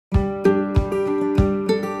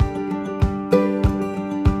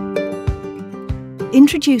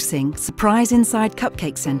Introducing Surprise Inside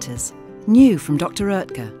Cupcake Centres, new from Dr.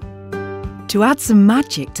 Oetker. To add some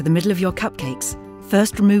magic to the middle of your cupcakes,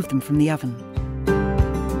 first remove them from the oven.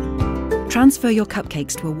 Transfer your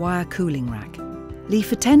cupcakes to a wire cooling rack. Leave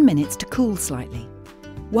for 10 minutes to cool slightly.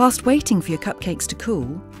 Whilst waiting for your cupcakes to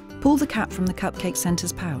cool, pull the cap from the cupcake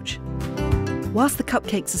centre's pouch. Whilst the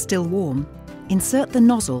cupcakes are still warm, insert the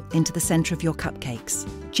nozzle into the centre of your cupcakes.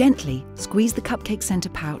 Gently squeeze the cupcake centre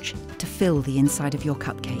pouch to fill the inside of your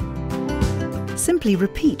cupcake. Simply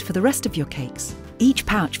repeat for the rest of your cakes. Each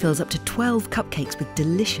pouch fills up to 12 cupcakes with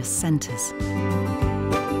delicious centres.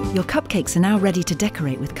 Your cupcakes are now ready to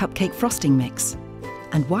decorate with cupcake frosting mix.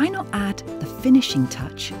 And why not add the finishing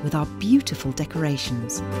touch with our beautiful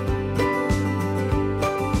decorations?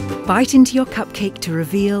 Bite into your cupcake to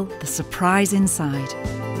reveal the surprise inside.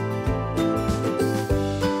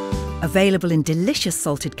 Available in delicious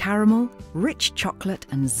salted caramel, rich chocolate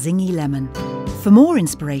and zingy lemon. For more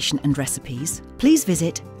inspiration and recipes, please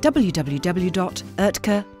visit www.oetker.ie.